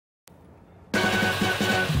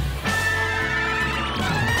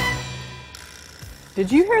Did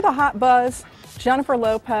you hear the hot buzz? Jennifer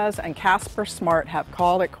Lopez and Casper Smart have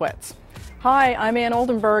called it quits. Hi, I'm Ann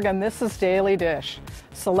Oldenburg and this is Daily Dish.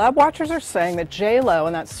 Celeb watchers are saying that J.Lo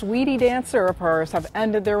and that sweetie dancer of hers have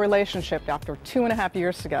ended their relationship after 2.5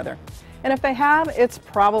 years together. And if they have, it's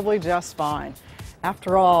probably just fine.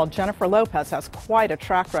 After all, Jennifer Lopez has quite a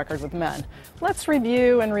track record with men. Let's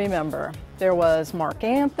review and remember. There was Marc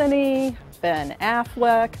Anthony, Ben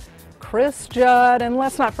Affleck, Chris Judd, and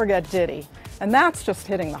let's not forget Diddy. And that's just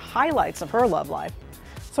hitting the highlights of her love life.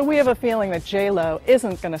 So we have a feeling that J.Lo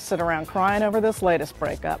isn't going to sit around crying over this latest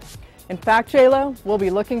breakup. In fact, J.Lo, we'll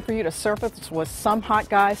be looking for you to surface with some hot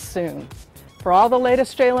guys soon. For all the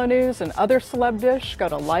latest J.Lo news and other celeb dish, go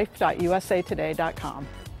to life.usatoday.com.